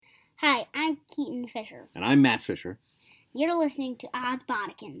Hi, I'm Keaton Fisher. And I'm Matt Fisher. You're listening to Odds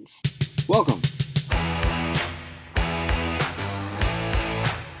Bodikins. Welcome.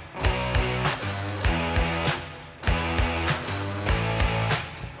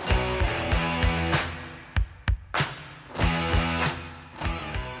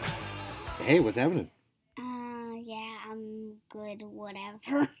 Hey, what's happening? Yeah, I'm good,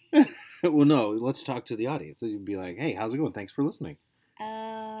 whatever. Well, no, let's talk to the audience. You'd be like, hey, how's it going? Thanks for listening.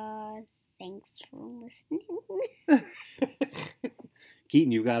 Thanks for listening.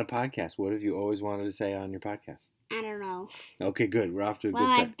 Keaton, you've got a podcast. What have you always wanted to say on your podcast? I don't know. Okay, good. We're off to a good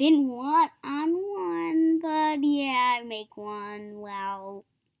Well, start. I've been on one, but yeah, I make one. Well,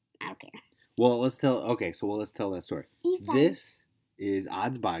 I don't care. Well, let's tell that story. Even. This is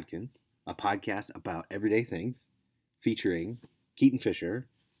Odds Bodkins, a podcast about everyday things, featuring Keaton Fisher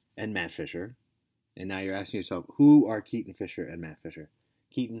and Matt Fisher. And now you're asking yourself, who are Keaton Fisher and Matt Fisher?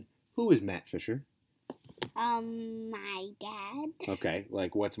 Keaton, who is Matt Fisher? My dad. Okay,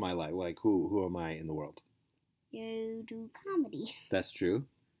 like what's my life? Like who am I in the world? You do comedy. That's true.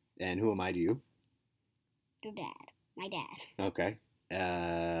 And who am I to you? Your dad. My dad. Okay.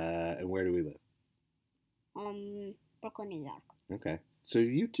 And where do we live? Brooklyn, New York. Okay. So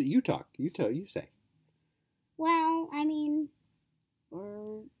you talk. You say. Well, I mean,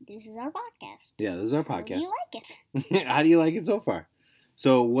 this is our podcast. Yeah, this is our How do podcast. you like it? How do you like it so far?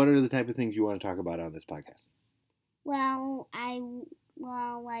 So what are the type of things you want to talk about on this podcast? Well,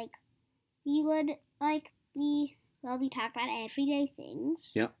 we talk about everyday things.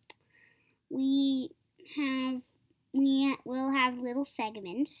 Yep. We will have little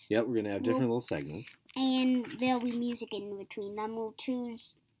segments. Yep, we're gonna have different little segments. And there'll be music in between them. We'll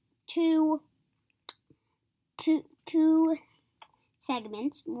choose two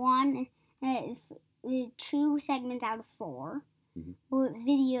segments. One, 2 segments out of 4.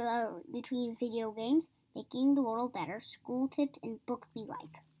 Mm-hmm. Between video games, making the world better, school tips, and books we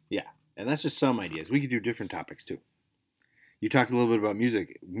like. Yeah, and that's just some ideas. We could do different topics too. You talked a little bit about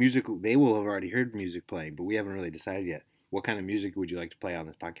music. Music, they will have already heard music playing, but we haven't really decided yet. What kind of music would you like to play on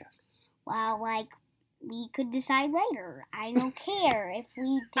this podcast? Well, we could decide later. I don't care if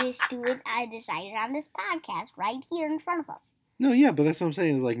we just do it. I decided on this podcast right here in front of us. No, yeah, but that's what I'm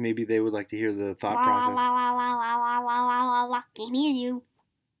saying is like maybe they would like to hear the thought process. Can't hear you.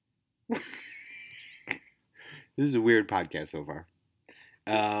 This is a weird podcast so far.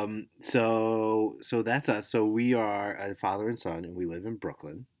 So that's us. So we are a father and son, and we live in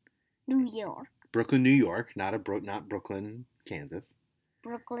Brooklyn, New York. Brooklyn, New York, not Brooklyn, Kansas.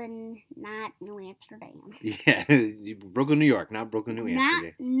 Brooklyn, not New Amsterdam. Yeah, Brooklyn, New York, not Brooklyn, New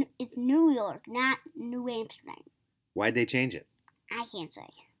Amsterdam. It's New York, not New Amsterdam. Why'd they change it? I can't say.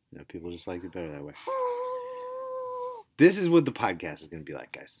 No, people just liked it better that way. This is what the podcast is going to be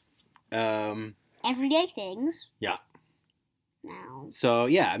like, guys. Everyday things. Yeah. Now. So,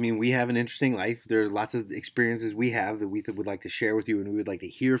 yeah, I mean, we have an interesting life. There are lots of experiences we have that we would like to share with you and we would like to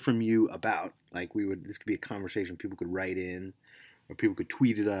hear from you about. Like, this could be a conversation people could write in or people could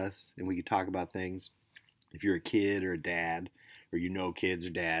tweet at us and we could talk about things. If you're a kid or a dad or you know kids or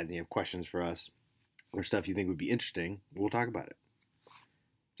dads and you have questions for us or stuff you think would be interesting, we'll talk about it.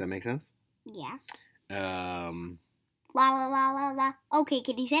 Does that make sense? Yeah. La la la la la. Okay,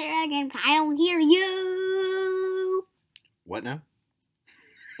 can you say it again? I don't hear you. What now?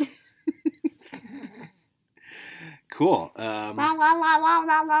 Cool. La la la la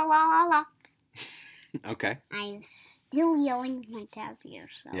la la la la. Okay. I'm still yelling with my dad's ear,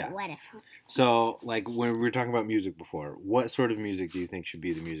 so yeah. Whatever. So, like when we were talking about music before, what sort of music do you think should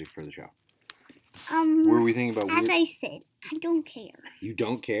be the music for the show? Were we thinking about? As I said, I don't care. You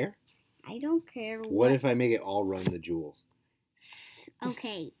don't care? I don't care. What if I make it all Run the Jewels?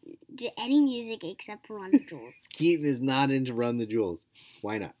 Okay, any music except for Run the Jewels. Keaton is not into Run the Jewels.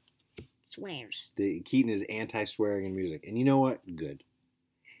 Why not? Swears. Keaton is anti-swearing in music, and you know what? Good.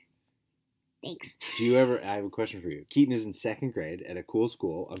 Thanks. I have a question for you. Keaton is in 2nd grade at a cool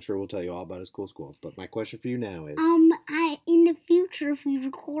school. I'm sure we'll tell you all about his cool school. But my question for you now is... in the future, if we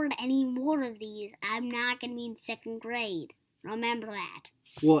record any more of these, I'm not going to be in 2nd grade. Remember that.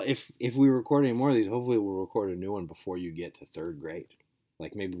 Well, if we record any more of these, hopefully we'll record a new one before you get to 3rd grade.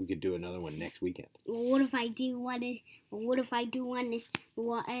 Like maybe we could do another one next weekend. What if I do one the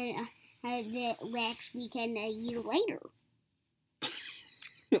next weekend a year later?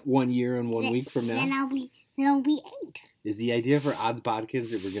 1 year and 1 week from now? Then I'll be 8. Is the idea for Odds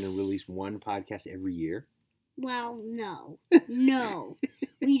Bodkins that we're going to release one podcast every year? Well, no. No.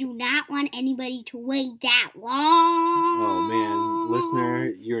 We do not want anybody to wait that long. Oh, man. Listener,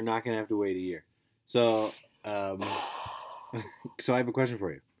 you're not going to have to wait a year. So, so I have a question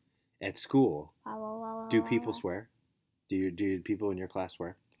for you. At school, Blah, blah, blah, blah, do blah, people blah. swear? Do people in your class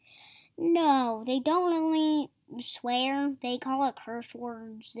swear? No, they don't really swear. They call it curse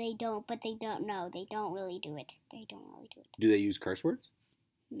words. They don't, but they don't know. They don't really do it. They don't really do it. Do they use curse words?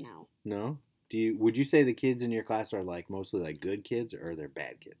 No. No. Would you say the kids in your class are like mostly like good kids or they're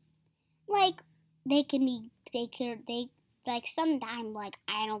bad kids? Like, they like sometimes, like,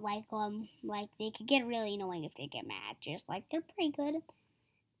 I don't like them. Like, they could get really annoying if they get mad. Just like, they're pretty good.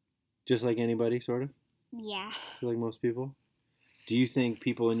 Just like anybody, sort of? Yeah. Just like most people? Do you think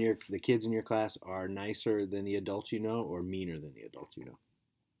the kids in your class are nicer than the adults you know or meaner than the adults you know?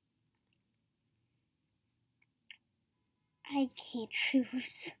 I can't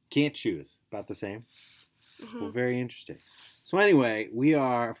choose. Can't choose. About the same? Uh-huh. Well, very interesting. So anyway, we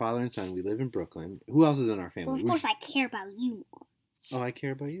are father and son. We live in Brooklyn. Who else is in our family? Well, of course, I care about you more. Oh, I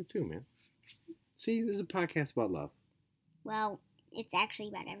care about you too, man. See, this is a podcast about love. Well, it's actually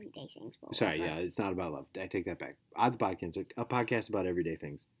about everyday things. But Sorry, yeah, it's not about love. I take that back. Odds Podcast, a podcast about everyday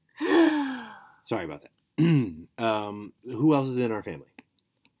things. Sorry about that. Who else is in our family?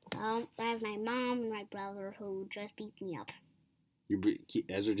 I have my mom and my brother who just beat me up.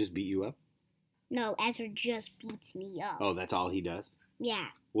 Ezra just beat you up? No, Ezra just beats me up. Oh, that's all he does? Yeah.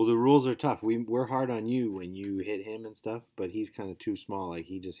 Well, the rules are tough. We're hard on you when you hit him and stuff, but he's kind of too small. Like,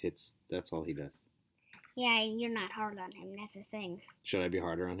 he just hits. That's all he does. Yeah, you're not hard on him. That's the thing. Should I be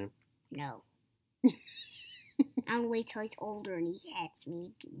harder on him? No. I'll wait till he's older and he hits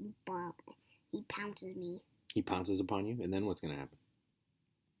me. He pounces me. He pounces upon you, and then what's going to happen?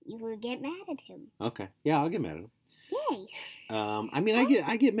 You will get mad at him. Okay. Yeah, I'll get mad at him. Yay. I mean,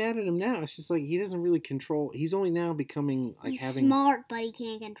 I get mad at him now. It's just like he doesn't really control. He's only now becoming like He's having. smart, but he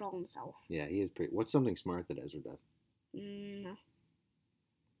can't control himself. Yeah, he is pretty. What's something smart that Ezra does?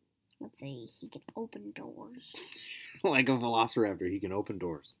 Let's see. He can open doors. Like a velociraptor, he can open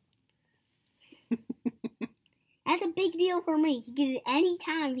doors. That's a big deal for me. He can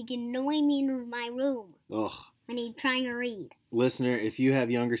anytime he can annoy me in my room Ugh. when he's trying to read. Listener, if you have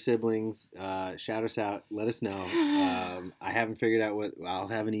younger siblings, shout us out. Let us know. I haven't figured out what. I'll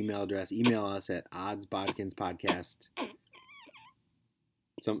have an email address. Email us at oddsbodkinspodcast.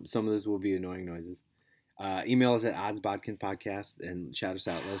 Some of this will be annoying noises. Email us at oddsbodkinspodcast and shout us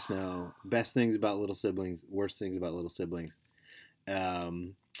out. Let us know best things about little siblings, worst things about little siblings.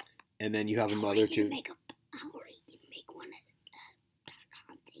 And then you have a mother too. How are you gonna make one of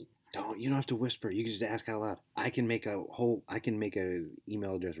the thing? You don't have to whisper. You can just ask out loud. I can make a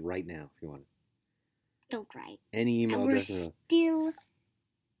email address right now if you want. Don't try. Any email address. Still.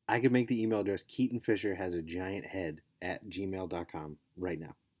 I could make the email address Keaton Fisher has a giant head at gmail.com right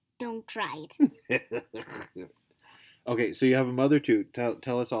now. Don't try it. Okay, so you have a mother too.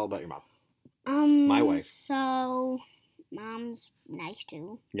 Tell us all about your mom. My wife. So, mom's nice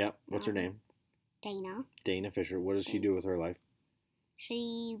too. Yep. What's her name? Dana. Dana Fisher. What does she do with her life?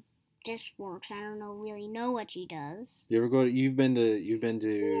 She just works. I don't really know what she does. You ever go to? You've been to.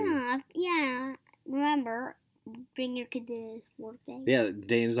 Yeah. Remember, bring your kid to work day. Yeah,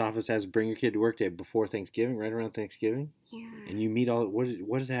 Dana's office has bring your kid to work day before Thanksgiving, right around Thanksgiving. Yeah. And you meet all.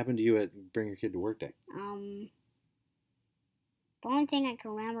 What has happened to you at bring your kid to work day? The only thing I can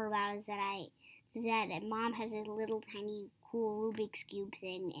remember about is that mom has this little tiny cool Rubik's Cube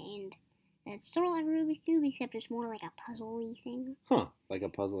thing, and it's sort of like a Rubik's Cube, except it's more like a puzzle-y thing. Huh? Like a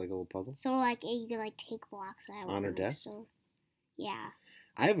puzzle, like a little puzzle. Sort of like you could like take blocks out on her desk. So, yeah.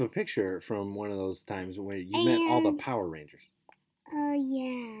 I have a picture from one of those times where you met all the Power Rangers. Oh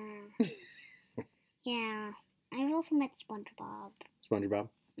yeah. Yeah. I've also met SpongeBob. SpongeBob.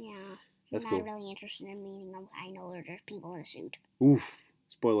 Yeah. That's I'm cool. not really interested in meeting them. I know they're just people in a suit. Oof.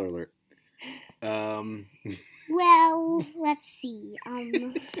 Spoiler alert. Well, let's see.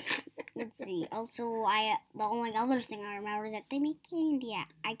 Let's see. Also, the only other thing I remember is that they make candy.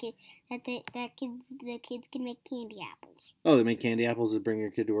 The kids can make candy apples. Oh, they make candy apples to bring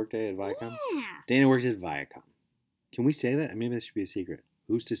your kid to work day at Viacom? Yeah. Dana works at Viacom. Can we say that? Maybe that should be a secret.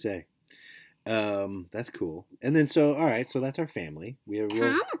 Who's to say? That's cool. And then all right, so that's our family. We have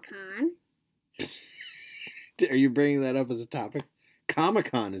Comic-Con. Are you bringing that up as a topic?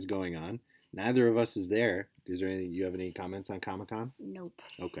 Comic-Con is going on. Neither of us is there. Is there anything you have any comments on Comic-Con? Nope.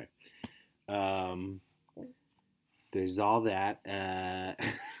 Okay. There's all that.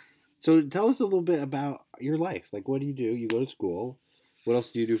 So tell us a little bit about your life. Like, what do? You go to school. What else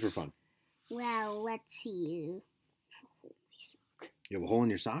do you do for fun? Well, let's see. You have a hole in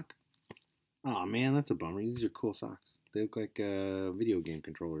your sock? Oh man, that's a bummer. These are cool socks. They look like video game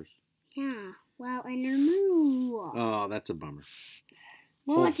controllers. Yeah. Well, and they're new. Oh, that's a bummer.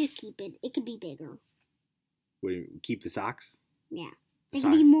 Well, let's just keep it. It could be bigger. What do you keep the socks? Yeah. They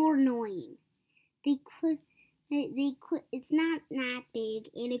Sorry. could be more annoying. They could. It's not big,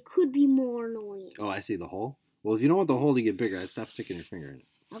 and it could be more annoying. Oh, I see the hole. Well, if you don't want the hole to get bigger, I'd stop sticking your finger in it.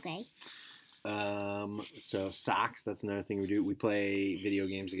 Okay. So socks. That's another thing we do. We play video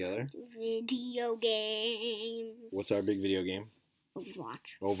games together. Video games. What's our big video game?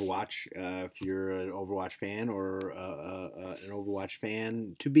 Overwatch. If you're an Overwatch fan or an Overwatch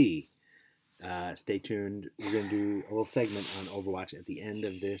fan to be, stay tuned. We're going to do a little segment on Overwatch at the end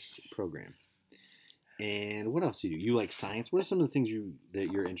of this program. And what else do you do? You like science? What are some of the things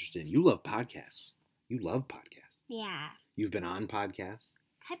that you're interested in? You love podcasts. You love podcasts. Yeah. You've been on podcasts?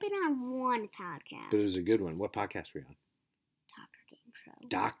 I've been on one podcast. But it was a good one. What podcast were you on? Doctor Game Show.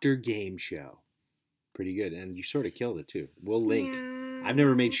 Dr. Game Show. Pretty good. And you sort of killed it, too. We'll link. Yeah. I've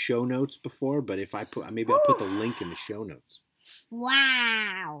never made show notes before, but if I maybe I'll put the link in the show notes.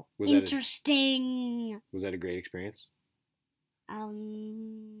 Wow. Interesting. Was that a great experience?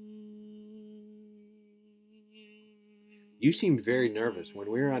 You seemed very nervous. When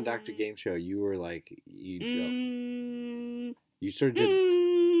we were on Dr. Game Show, you were like, you sort of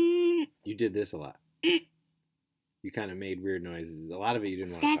did, you did this a lot. You kind of made weird noises. A lot of it you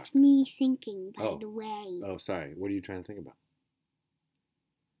didn't want to talk. That's me thinking, by the way. Oh, sorry. What are you trying to think about?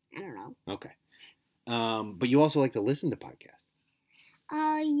 I don't know. Okay. But you also like to listen to podcasts.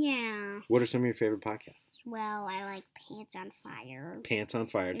 Yeah. What are some of your favorite podcasts? Well, I like Pants on Fire. Pants on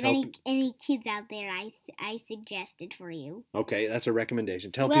Fire. Any kids out there, I suggested for you. Okay, that's a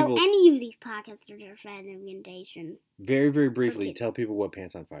recommendation. Tell people. people. Well, any of these podcasts are a recommendation. Very, very briefly, tell people what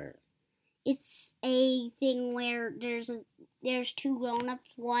Pants on Fire is. It's a thing where there's two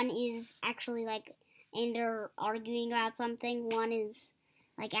grown-ups. One is actually and they're arguing about something. One is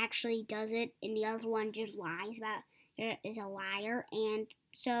actually does it, and the other one just lies about it, is a liar, and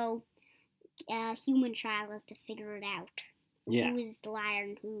so a human child has to figure it out. Yeah. Who is the liar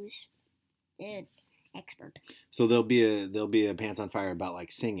and who's the expert. So there'll be a Pants on Fire about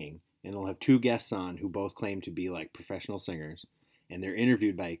singing, and they'll have two guests on who both claim to be professional singers, and they're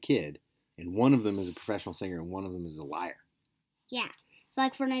interviewed by a kid, and one of them is a professional singer and one of them is a liar. Yeah. So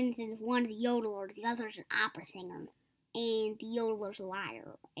for instance, one's a yodeler, the other's an opera singer. And the yodeler's a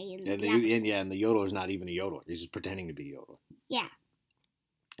liar. And the yodeler's not even a yodeler. He's just pretending to be a yodeler. Yeah.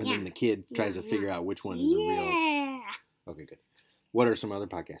 And then the kid tries to figure out which one is the real. Yeah. Okay, good. What are some other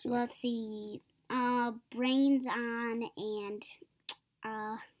podcasts you like? Let's see. Brains On and what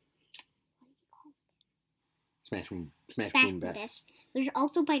do you call it? Smash Boom Best. Which are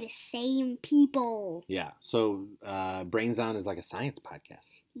also by the same people. Yeah. So Brains On is like a science podcast.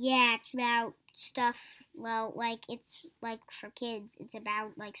 Yeah, it's about stuff. Well, it's for kids. It's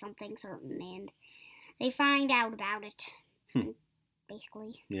about something certain, and they find out about it.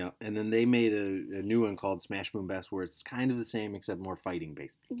 Basically. Yeah, and then they made a new one called Smash Boom Best, where it's kind of the same except more fighting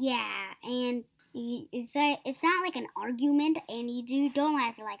based. Yeah, and it's not like an argument, and you don't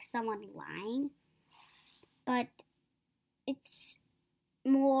have to someone lying, but it's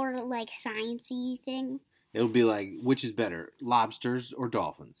more sciencey thing. It'll be which is better, lobsters or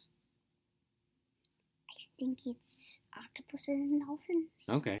dolphins? I think it's octopuses and dolphins.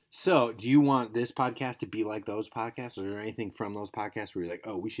 Okay. So, do you want this podcast to be like those podcasts? Or is there anything from those podcasts where you're like,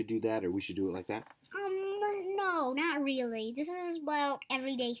 oh, we should do that, or we should do it like that? No, not really. This is about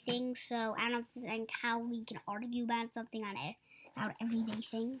everyday things, so I don't think how we can argue about something about everyday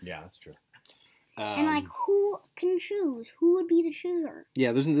things. Yeah, that's true. And who can choose? Who would be the chooser?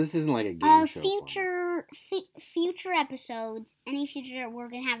 Yeah, this isn't like a game show. Future episodes, any future, we're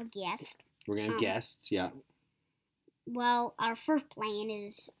gonna have a guest. We're gonna have guests, yeah. Well, our first plan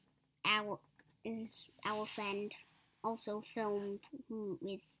is our friend also filmed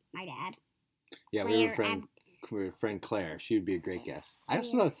with my dad. Yeah, we have a friend Claire. She would be a great guest. I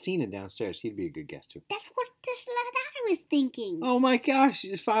also thought Cena downstairs. He'd be a good guest too. That's what I was thinking. Oh my gosh,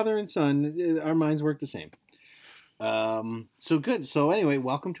 father and son. Our minds work the same. So good. So anyway,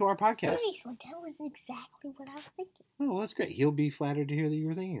 welcome to our podcast. Seriously, that was exactly what I was thinking. Oh, well, that's great. He'll be flattered to hear that you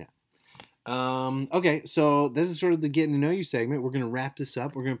were thinking that. Okay, so this is sort of the getting to know you segment. We're gonna wrap this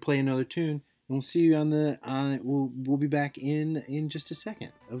up. We're gonna play another tune, and we'll see you we'll be back in just a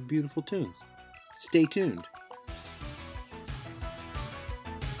second of beautiful tunes. Stay tuned.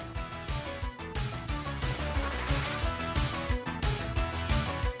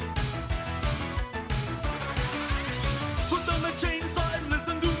 Put down the chainsaw and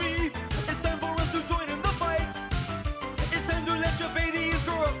listen to me. It's time for us to join in the fight. It's time to let your babies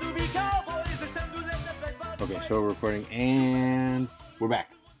grow up to be cowboys. It's time to let the bed. Okay, so we're recording, and we're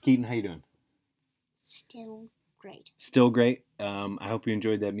back. Keaton, how you doing? Still great. Still great. I hope you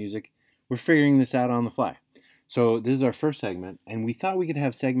enjoyed that music. We're figuring this out on the fly. So this is our first segment, and we thought we could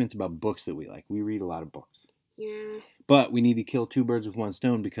have segments about books that we like. We read a lot of books. Yeah. But we need to kill two birds with one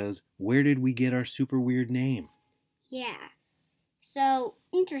stone because where did we get our super weird name? Yeah. So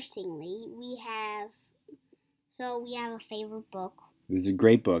interestingly, we have a favorite book. This is a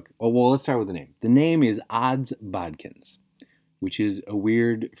great book. Oh, well, let's start with the name. The name is Odds Bodkins, which is a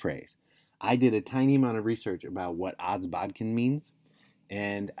weird phrase. I did a tiny amount of research about what Odds Bodkin means,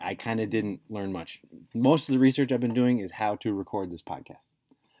 and I kind of didn't learn much. Most of the research I've been doing is how to record this podcast.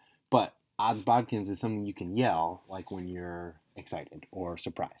 But Odds Bodkins is something you can yell like when you're excited or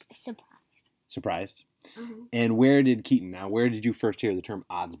surprised. Surprised? Uh-huh. And where did you first hear the term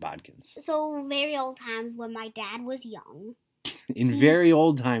Odds Bodkins? So very old times when my dad was young. In very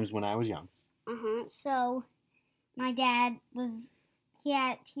old times when I was young. So my dad he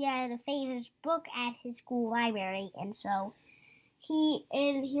had a favorite book at his school library, and so he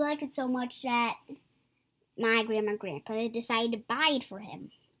liked it so much that my grandma and grandpa decided to buy it for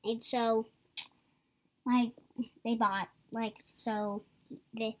him. And so they bought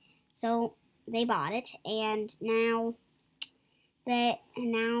it, and now we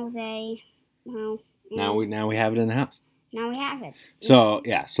have it in the house. Now we have it. So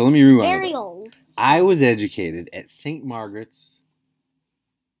let me rewind. Very old. I was educated at St. Margaret's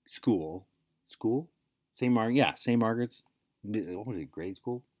School. St. Margaret's. What was it? Grade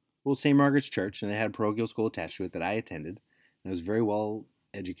school? Well, St. Margaret's Church, and they had a parochial school attached to it that I attended. And I was very well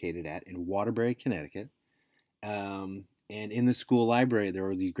educated at in Waterbury, Connecticut. And in the school library, there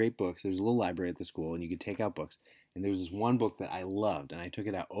were these great books. There was a little library at the school, and you could take out books. And there was this one book that I loved, and I took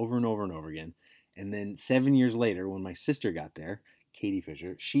it out over and over and over again. And then 7 years later, when my sister got there, Katie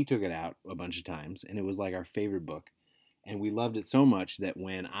Fisher, she took it out a bunch of times, and it was like our favorite book. And we loved it so much that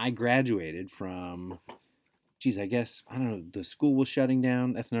when I graduated from, I guess, I don't know, the school was shutting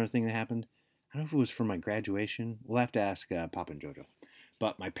down. That's another thing that happened. I don't know if it was for my graduation. We'll have to ask Papa and JoJo.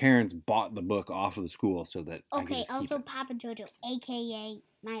 But my parents bought the book off of the school so that I could just keep also it. Papa JoJo, a.k.a.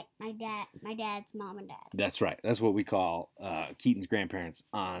 my dad's mom and dad. That's right. That's what we call Keaton's grandparents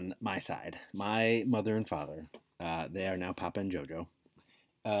on my side. My mother and father, they are now Papa and JoJo.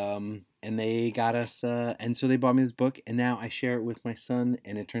 And they got us, and so they bought me this book, and now I share it with my son,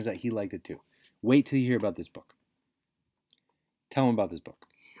 and it turns out he liked it too. Wait till you hear about this book. Tell him about this book.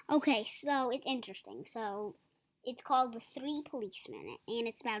 Okay, so it's interesting. So it's called The Three Policemen, and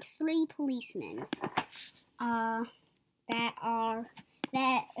it's about three policemen that are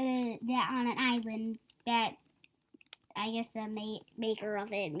on an island that I guess the maker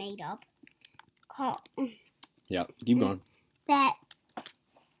of it made up. Yeah, keep going.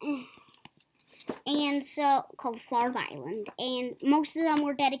 And so called Farm Island, and most of them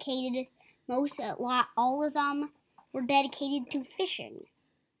were dedicated. All of them were dedicated to fishing,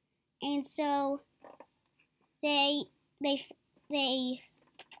 and so they would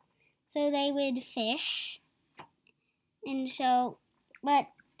fish, and so the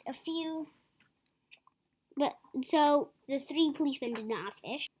three policemen did not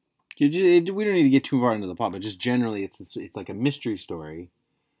fish. We don't need to get too far into the plot, but just generally, it's like a mystery story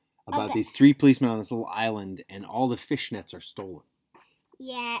about these three policemen on this little island, and all the fish nets are stolen.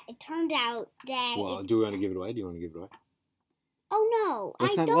 Yeah, it turned out that. Well, do we want to give it away? Do you want to give it away? Oh no,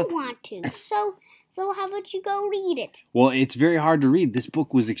 I don't want to. So how about you go read it? Well, it's very hard to read. This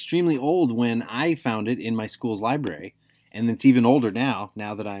book was extremely old when I found it in my school's library, and it's even older now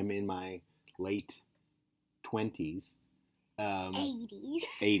that I'm in my late 20s.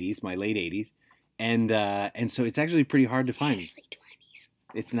 80s, my late 80s. And so it's actually pretty hard to find. Actually 20s.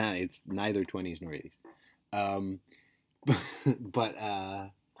 It's not. It's neither 20s nor 80s. But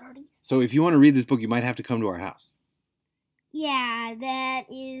 30s. So if you want to read this book, you might have to come to our house. Yeah, that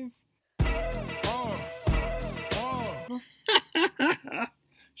is.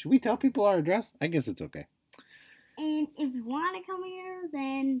 Should we tell people our address? I guess it's okay. And if you want to come here,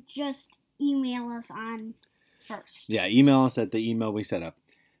 then just email us on first. Yeah, email us at the email we set up,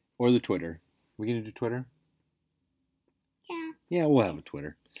 or the Twitter. We gonna do Twitter? Yeah. Yeah, we'll have a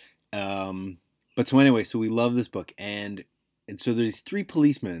Twitter. But so anyway, so we love this book, and so there's three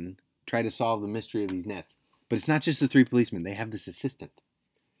policemen try to solve the mystery of these nets. But it's not just the three policemen. They have this assistant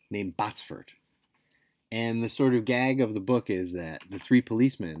named Botsford. And the sort of gag of the book is that the three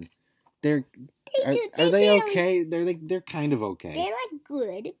policemen, are they okay? They're kind of okay. They're like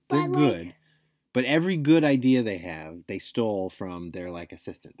good, They're good. But every good idea they have, they stole from their like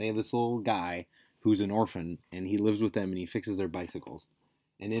assistant. They have this little guy who's an orphan, and he lives with them, and he fixes their bicycles.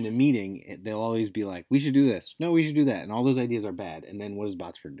 And in a meeting, they'll always be like, "We should do this. No, we should do that." And all those ideas are bad. And then what does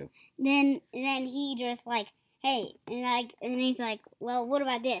Botsford do? Then he just like, hey, and he's like, well, what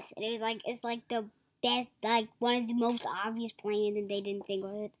about this? And he's like, it's like the best, like one of the most obvious plans, and they didn't think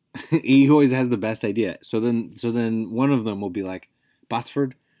of it. He always has the best idea. So then one of them will be like,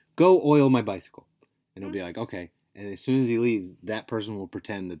 Botsford, go oil my bicycle. And he'll be like, okay. And as soon as he leaves, that person will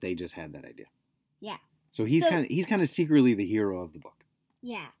pretend that they just had that idea. Yeah. So he's kind of secretly the hero of the book.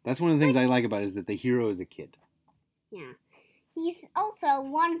 Yeah. That's one of the things I like about it is that the hero is a kid. Yeah. He's also,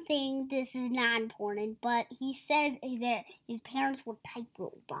 one thing, this is not important, but he said that his parents were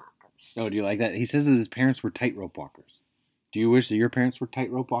tightrope walkers. Oh, do you like that? He says that his parents were tightrope walkers. Do you wish that your parents were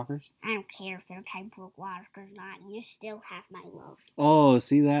tightrope walkers? I don't care if they're tightrope walkers or not. You still have my love. Oh,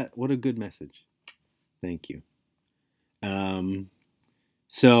 see that? What a good message. Thank you.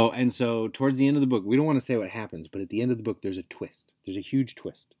 So towards the end of the book, we don't want to say what happens, but at the end of the book, there's a twist. There's a huge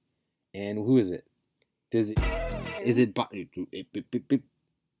twist. And who is it? Is it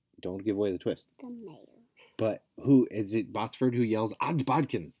don't give away the twist. The mayor. But who is it? Botsford who yells Odds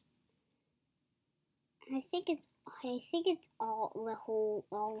Bodkins. I think it's all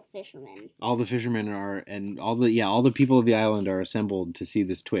the fishermen. All the fishermen and all the people of the island are assembled to see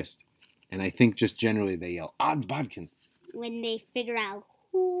this twist. And I think just generally they yell Odds Bodkins when they figure out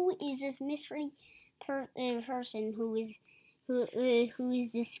who is this mystery person who is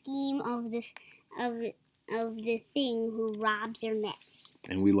the scheme of the thing who robs their nets.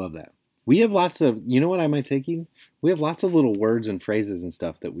 And we love that. We have lots of, you know what I might take you? We have lots of little words and phrases and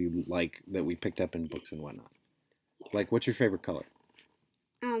stuff that we like, that we picked up in books and whatnot. Yeah. Like, what's your favorite color?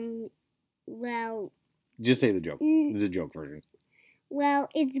 Well... Just say the joke. The joke version. Well,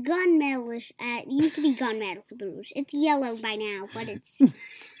 it's gunmetalish. It used to be gunmetal bluish. It's yellow by now, but it's...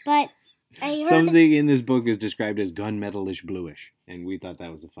 But I heard... Something in this book is described as gunmetalish bluish. And we thought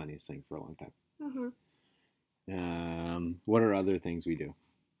that was the funniest thing for a long time. What are other things we do?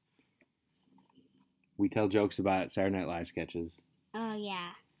 We tell jokes about Saturday Night Live sketches. Oh, yeah.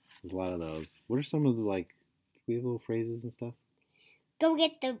 There's a lot of those. What are some of the, like, we have little phrases and stuff? Go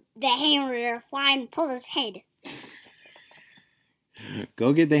get the hammer to fly and pull his head.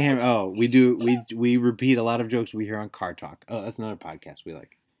 Go get the hammer. Oh, we repeat a lot of jokes we hear on Car Talk. Oh, that's another podcast we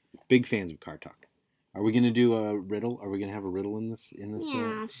like. Big fans of Car Talk. Are we going to do a riddle? Are we going to have a riddle in this?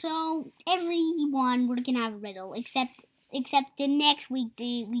 Yeah, so everyone, we're going to have a riddle, except the next week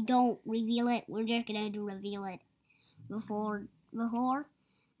we don't reveal it. We're just going to reveal it before.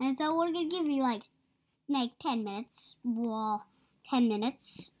 And so we're going to give you like 10 minutes. Well, 10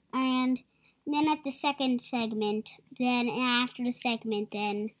 minutes. And then at the second segment, then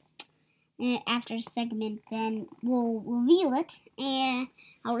we'll reveal it, and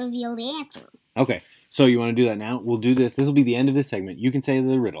I'll reveal the answer. Okay, so you want to do that now? We'll do this. This will be the end of this segment. You can say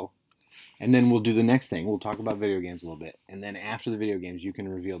the riddle, and then we'll do the next thing. We'll talk about video games a little bit, and then after the video games, you can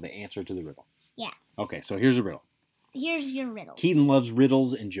reveal the answer to the riddle. Yeah. Okay, so here's a riddle. Here's your riddle. Keaton loves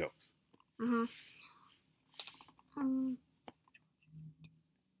riddles and jokes. Uh-huh.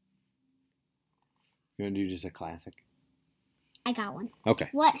 You want to do just a classic? I got one. Okay.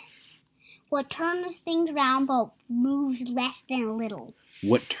 What turns things around but moves less than a little?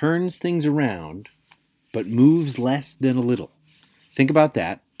 What turns things around but moves less than a little? Think about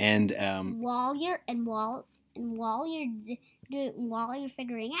that, and while you're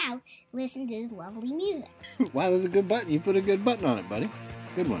figuring out, listen to this lovely music. Wow, that's a good button. You put a good button on it, buddy.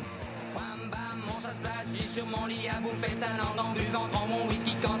 Good one. Bam bam, mon chat se place, j'ai sur mon lit à bouffer sa langue en buvant trop mon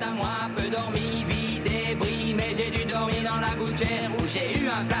whisky. Quant à moi, peu dormi, vie débris, mais j'ai dû dormir dans la gouttière où j'ai eu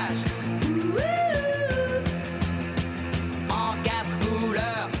un flash. En 4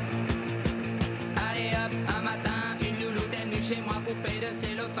 couleurs. Allez hop, un matin, une louloute est venue chez moi, poupée de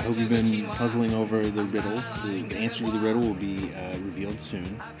cellophane. I hope you've been puzzling over the riddle. The answer to the riddle will be revealed soon.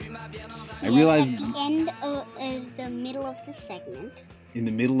 I realized at the end of the middle of the segment. In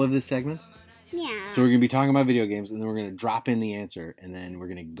the middle of this segment? Yeah. So we're going to be talking about video games, and then we're going to drop in the answer, and then we're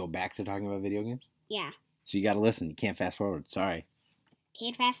going to go back to talking about video games? Yeah. So you got to listen. You can't fast forward. Sorry.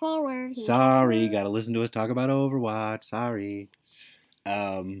 Can't fast forward. Sorry. Got to listen to us talk about Overwatch. Sorry.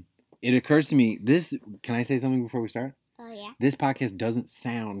 It occurs to me, can I say something before we start? Oh, yeah. This podcast doesn't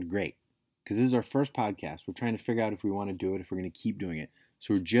sound great, because this is our first podcast. We're trying to figure out if we want to do it, if we're going to keep doing it.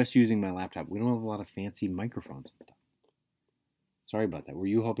 So we're just using my laptop. We don't have a lot of fancy microphones and stuff. Sorry about that. Were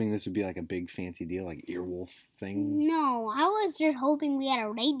you hoping this would be like a big fancy deal, like Earwolf thing? No, I was just hoping we had a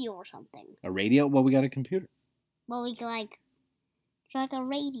radio or something. A radio? Well, we got a computer. Well, we could like a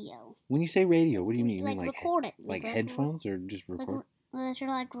radio. When you say radio, what do you mean? You Like mean record it. Like headphones or just record?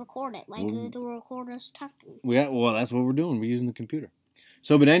 Like record it, like the record us talking. Well, that's what we're doing. We're using the computer.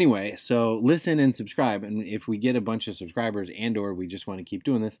 But anyway, so listen and subscribe, and if we get a bunch of subscribers and or we just want to keep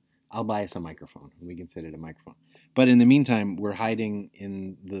doing this, I'll buy us a microphone, and we can sit at a microphone. But in the meantime, we're hiding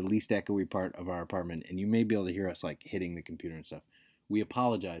in the least echoey part of our apartment, and you may be able to hear us like hitting the computer and stuff. We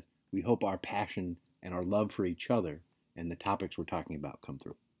apologize. We hope our passion and our love for each other and the topics we're talking about come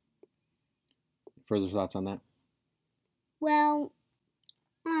through. Further thoughts on that? Well,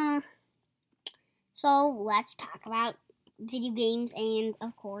 so let's talk about video games and,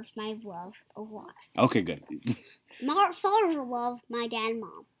 of course, my love of life. Okay, good. My father's love, my dad and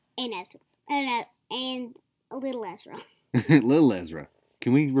mom, and Ezra, and little Ezra. Little Ezra.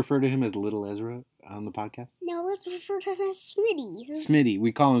 Can we refer to him as Little Ezra on the podcast? No, let's refer to him as Smitty. Smitty.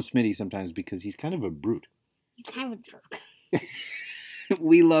 We call him Smitty sometimes because he's kind of a brute. He's kind of a jerk.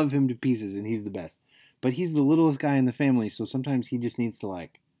 We love him to pieces, and he's the best. But he's the littlest guy in the family, so sometimes he just needs to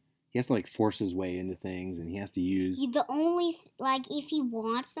he has to force his way into things, and he has to use. The only if he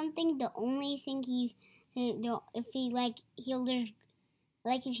wants something, the only thing if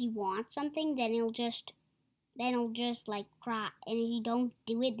he wants something, then he'll just cry, and if you don't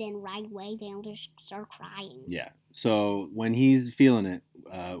do it, then right away, then he'll just start crying. Yeah. So when he's feeling it,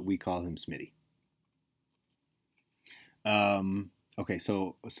 we call him Smitty. Okay,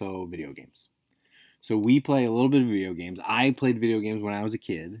 so video games. So we play a little bit of video games. I played video games when I was a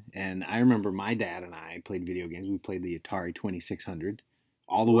kid, and I remember my dad and I played video games. We played the Atari 2600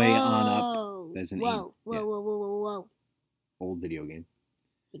 all the way on up. That's an Whoa. old video game.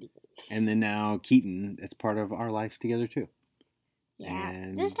 And then now Keaton, it's part of our life together too. Yeah.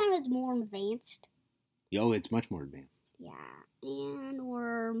 And This time it's more advanced. it's much more advanced. Yeah. And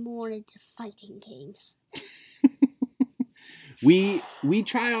we're more into fighting games. We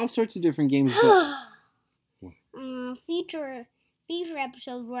try all sorts of different games. But Future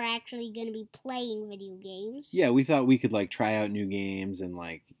episodes we're actually going to be playing video games. yeah, we thought we could try out new games and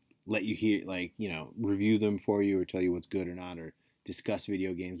let you hear review them for you or tell you what's good or not, or discuss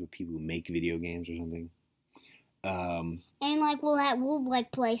video games with people who make video games or something. And we'll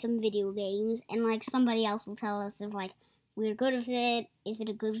play some video games, and somebody else will tell us if we're good with it, is it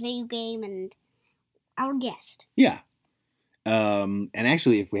a good video game, and our guest. Yeah. And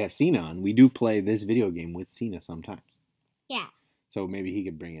actually, if we have Cena on, we do play this video game with Cena sometimes. Yeah. So maybe he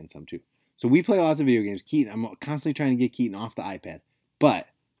could bring in some too. So we play lots of video games. Keaton, I'm constantly trying to get Keaton off the iPad. But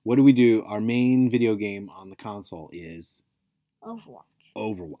what do? Our main video game on the console is Overwatch.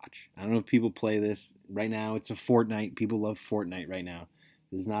 I don't know if people play this right now. It's a Fortnite. People love Fortnite right now.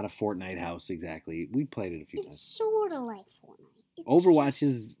 This is not a Fortnite house exactly. We played it a few It's times. sort of like Fortnite. Overwatch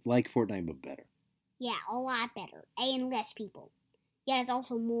is like Fortnite but better. Yeah, a lot better. And less people. Yeah, it's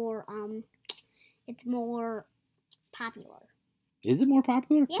also more, it's more popular. Is it more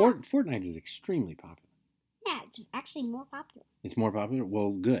popular? Yeah. Fortnite is extremely popular. Yeah, it's actually more popular. It's more popular?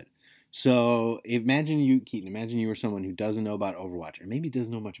 Well, good. So imagine you were someone who doesn't know about Overwatch, or maybe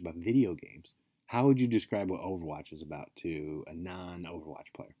doesn't know much about video games. How would you describe what Overwatch is about to a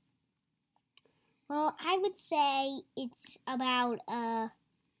non-Overwatch player? Well, I would say it's about,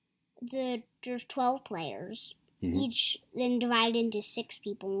 there's 12 players, Mhm. each then divided into 6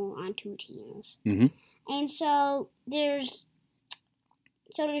 people on 2 teams. Mm-hmm. And so there's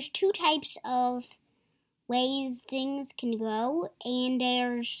 2 types of ways things can go, and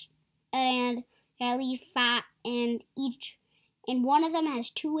at least 5, and one of them has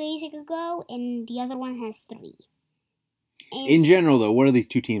 2 ways it could go, and the other one has 3. And In general, though, what are these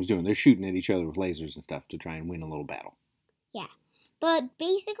two teams doing? They're shooting at each other with lasers and stuff to try and win a little battle. yeah, but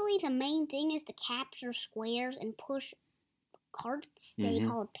basically the main thing is to capture squares and push carts. They Mhm.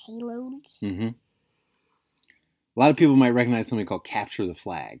 call it payloads. Mm-hmm. A lot of people might recognize something called capture the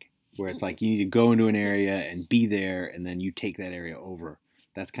flag, where it's you need to go into an area and be there, and then you take that area over.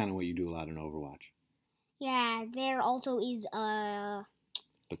 That's kind of what you do a lot in Overwatch. Yeah, there also is The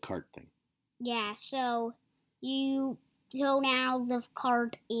cart thing. yeah. So now the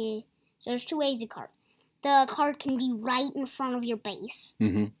cart is. So there's 2 ways to cart. The cart can be right in front of your base,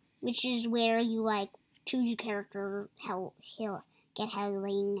 Mm-hmm. which is where you choose your character, get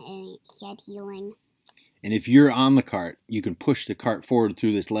healing and get healing. And if you're on the cart, you can push the cart forward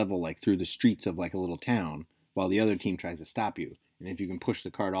through this level, through the streets of a little town, while the other team tries to stop you. And if you can push the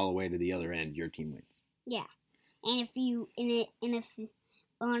cart all the way to the other end, your team wins. Yeah, and if you're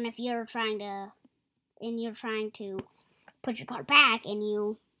trying to put your cart back and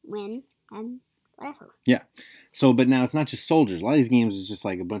you win, and whatever. Yeah. So, but now it's not just soldiers. A lot of these games is just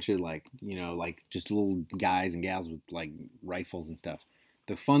a bunch of just little guys and gals with rifles and stuff.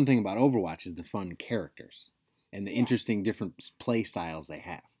 The fun thing about Overwatch is the fun characters and the interesting different play styles they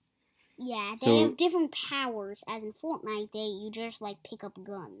have. Yeah, they So- have different powers. As in Fortnite, you just pick up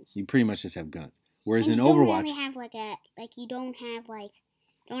guns. You pretty much just have guns. Whereas And in you don't Overwatch, really have you don't have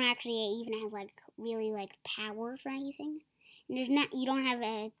don't actually even have like really like powers or anything. And you don't have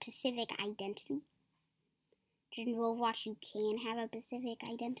a specific identity. In Overwatch, you can have a specific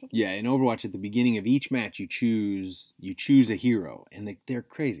identity. Yeah, in Overwatch, at the beginning of each match, you choose a hero, and they're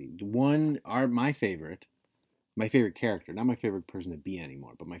crazy. My favorite character, not my favorite person to be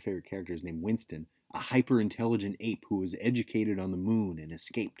anymore, but my favorite character is named Winston, a hyper-intelligent ape who was educated on the moon and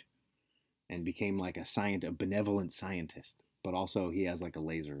escaped, and became like a benevolent scientist. But also, he has like a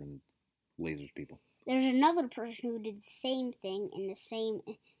laser and lasers people. There's another person who did the same thing in the same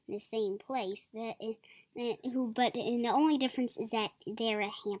place. But the only difference is that they're a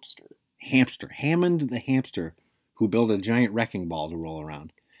hamster. Hammond the hamster, who built a giant wrecking ball to roll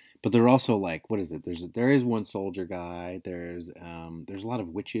around. But they're also like, what is it? There is one soldier guy. There's a lot of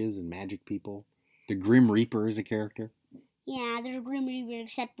witches and magic people. The Grim Reaper is a character. Yeah, there's a Grim Reaper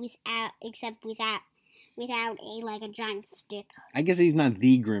except without a giant stick. I guess he's not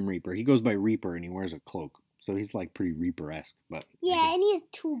the Grim Reaper. He goes by Reaper and he wears a cloak, so he's like pretty Reaper-esque. But yeah, and he has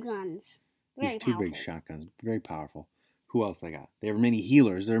 2 guns. He's 2 big shotguns, very powerful. Who else they got? They have many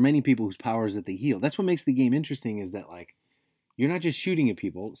healers. There are many people whose power is that they heal. That's what makes the game interesting. Is that like you're not just shooting at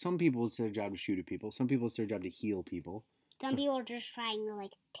people. Some people it's their job to shoot at people. Some people it's their job to heal people. Some people are just trying to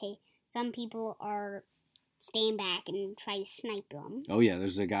take. Some people are stand back and try to snipe them. Oh yeah,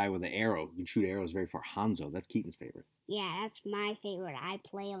 there's a guy with an arrow. You can shoot arrows very far. Hanzo, that's Keaton's favorite. Yeah, that's my favorite. I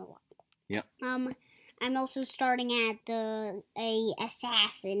play a lot. Yep. I'm also starting at a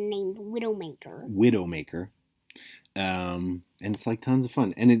assassin named Widowmaker. And it's like tons of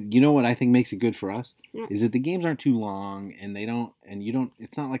fun. And you know what I think makes it good for us Yeah. is that the games aren't too long, and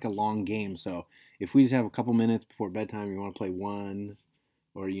it's not like a long game. So if we just have a couple minutes before bedtime, you want to play one,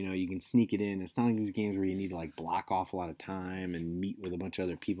 or you can sneak it in. It's not like these games where you need to like block off a lot of time and meet with a bunch of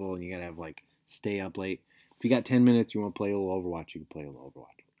other people, and you gotta have like stay up late. If you got 10 minutes, you want to play a little Overwatch, you can play a little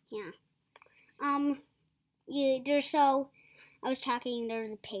Overwatch. Yeah. There's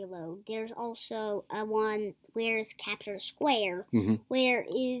the payload. There's also one where it's capture a square, Mm-hmm.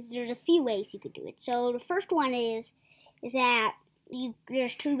 there's a few ways you could do it. So the first one is that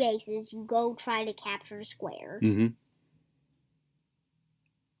there's 2 bases. You go try to capture a square. Mm-hmm.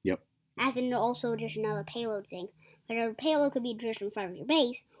 Yep. As in also there's another payload thing. But a payload could be just in front of your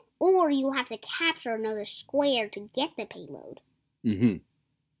base, or you'll have to capture another square to get the payload. Mm-hmm.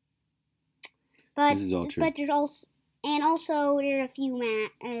 But This is all true. But there's also there are a few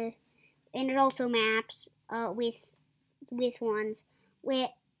and there's also maps with ones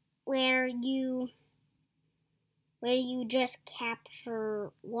where you just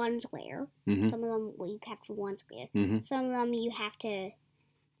capture one square. Mm-hmm. Some of them you capture one square. Mm-hmm. Some of them you have to.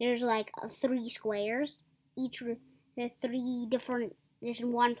 There's like 3 squares. There's 3 different. There's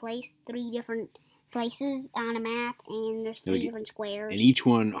in one place 3 different places on a map, and there's 3 different squares. And each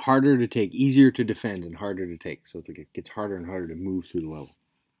one harder to take, easier to defend, and harder to take. So it gets harder and harder to move through the level.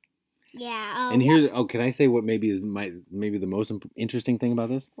 Yeah. And can I say what maybe is the most interesting thing about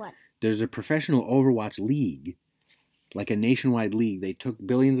this? What? There's a professional Overwatch league, like a nationwide league. They took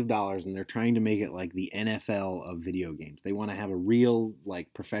billions of dollars and they're trying to make it like the NFL of video games. They want to have a real,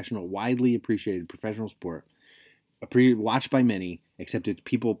 like, professional, widely appreciated professional sport, watched by many, except it's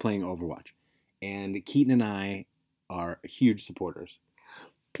people playing Overwatch. And Keaton and I are huge supporters.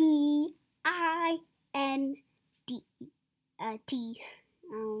 PIND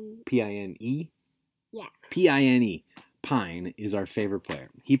PINE? Yeah. PINE. Pine is our favorite player.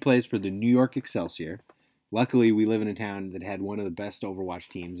 He plays for the New York Excelsior. Luckily, we live in a town that had one of the best Overwatch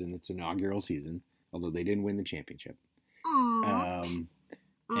teams in its inaugural season, although they didn't win the championship. Aww.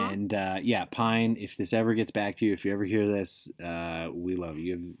 Pine, if this ever gets back to you, if you ever hear this, we love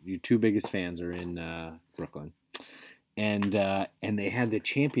you. Your 2 biggest fans are in Brooklyn. And they had the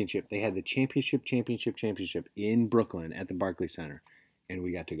championship. They had the championship in Brooklyn at the Barclays Center, and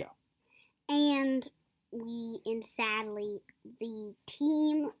we got to go. And sadly, the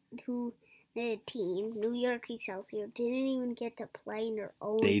team, New York Excelsior, didn't even get to play in their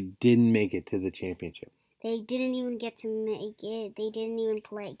own. They didn't make it to the championship. They didn't even get to make it. They didn't even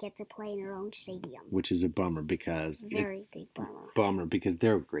get to play in their own stadium. Which is a bummer because Very big bummer. Bummer because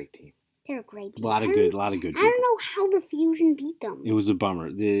they're a great team. They're a great team. A lot of good I people. don't know how the Fusion beat them. It was a bummer.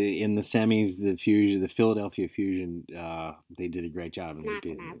 In the semis, the Philadelphia Fusion, they did a great job and Knocked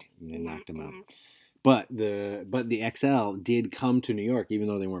they them out. knocked them out. But the XL did come to New York, even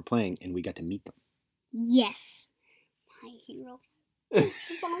though they weren't playing, and we got to meet them. Yes, my hero. Fist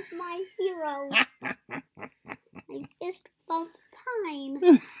bump my hero. I fist bump Pine.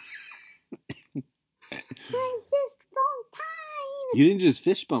 My fist bump Pine. You didn't just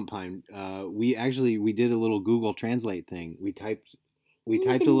fist bump Pine. We did a little Google Translate thing. We typed we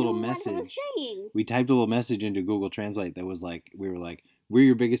didn't typed a even little know what I was message. saying. We typed a little message into Google Translate that was like, we were like, we're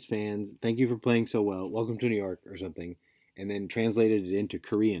your biggest fans. Thank you for playing so well. Welcome to New York or something. And then translated it into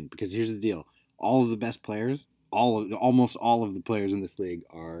Korean because here's the deal. All of the best players, almost all of the players in this league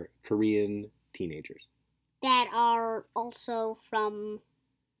are Korean teenagers. That are also from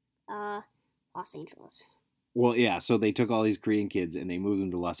Los Angeles. Well, yeah, so they took all these Korean kids and they moved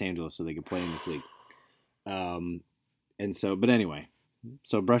them to Los Angeles so they could play in this league. And so, but anyway,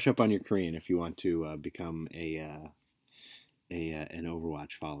 so brush up on your Korean if you want to become an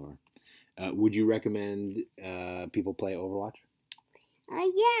Overwatch follower. Would you recommend people play Overwatch?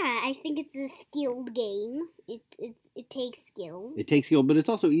 Yeah, I think it's a skilled game. It takes skill. It takes skill, but it's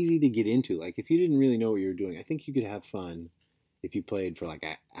also easy to get into. Like, if you didn't really know what you were doing, I think you could have fun if you played for like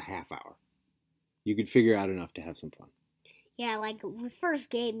a half hour. You could figure out enough to have some fun. Yeah, like the first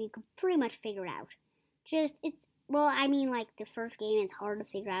game, you could pretty much figure it out. Like the first game, it's hard to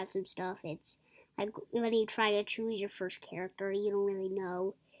figure out some stuff. It's like when you try to choose your first character, you don't really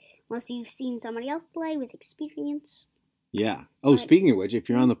know unless you've seen somebody else play with experience. Yeah. Oh, speaking of which, if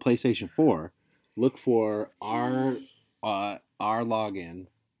you're on the PlayStation 4, look for our login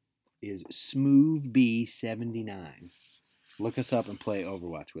is SmoothB79. Look us up and play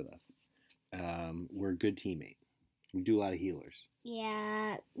Overwatch with us. We're a good teammate. We do a lot of healers.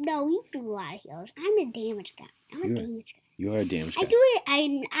 Yeah, no, you do a lot of healers. I'm a damage guy. You are a damage guy. I do it.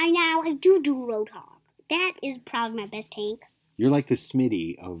 I do Roadhog. That is probably my best tank. You're like the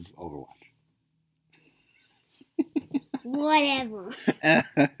Smitty of Overwatch. Whatever.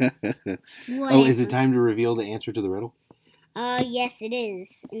 Oh, is it time to reveal the answer to the riddle? Yes, it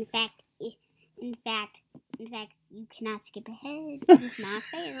is. In fact, you cannot skip ahead. It's not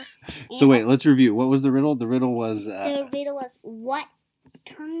fair. So wait, let's review. What was the riddle? The riddle was... the riddle was what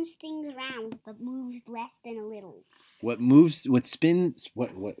turns things around but moves less than a little. What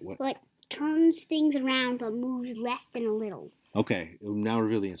turns things around but moves less than a little. Okay, now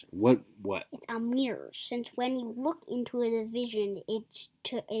reveal the answer. What? It's a mirror. Since when you look into a vision,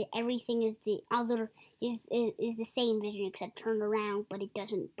 everything is the same vision except turned around, but it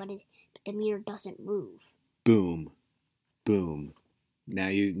doesn't. But the mirror doesn't move. Boom. Now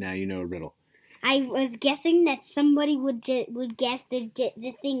you know a riddle. I was guessing that somebody would guess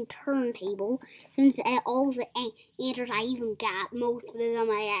the thing turntable, since all the answers I even got, most of them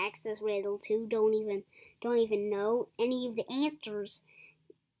I asked this riddle to, don't even know any of the answers.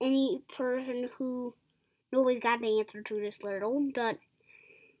 Any person who always got the answer to this riddle, but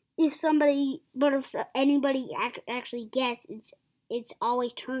if anybody actually guessed, it's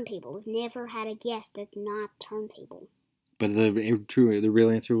always turntable. I've never had a guess that's not turntable. But the real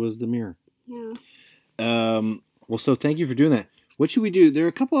answer was the mirror. No. Well, so thank you for doing that. What should we do? There are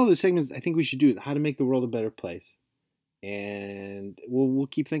a couple other segments I think we should do. How to make the world a better place, and we'll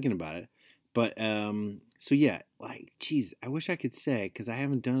keep thinking about it. But so yeah, like, geez, I wish I could say, because I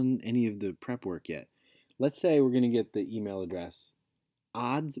haven't done any of the prep work yet. Let's say we're gonna get the email address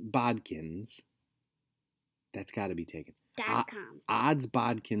oddsbodkins. That's got to be taken. .com.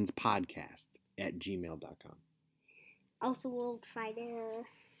 oddsbodkinspodcast@gmail.com. Also, we'll try to,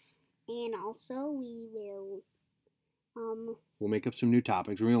 and also we will, We'll make up some new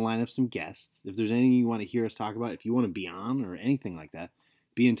topics. We're gonna line up some guests. If there's anything you want to hear us talk about, if you want to be on or anything like that,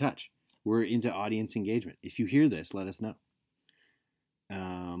 be in touch. We're into audience engagement. If you hear this, let us know.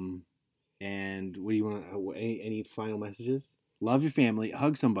 And what do you want? Any final messages? Love your family.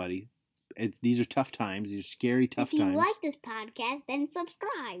 Hug somebody. These are tough times. These are scary, tough times. If you like this podcast, then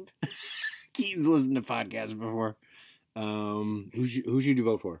subscribe. Keaton's listened to podcasts before. Who should you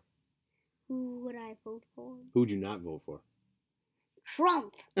vote for? Who would I vote for? Who would you not vote for?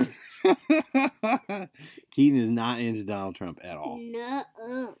 Trump. Keaton is not into Donald Trump at all. No,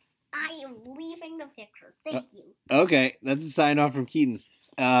 I am leaving the picture. Thank you. Okay, that's a sign off from Keaton.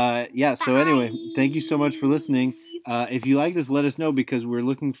 Yeah, so anyway, thank you so much for listening. If you like this, let us know, because we're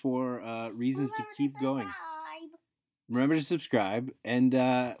looking for reasons to keep going. Remember to subscribe, and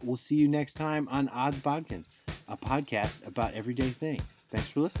we'll see you next time on Odds Bodkins, a podcast about everyday things.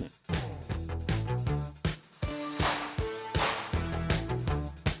 Thanks for listening.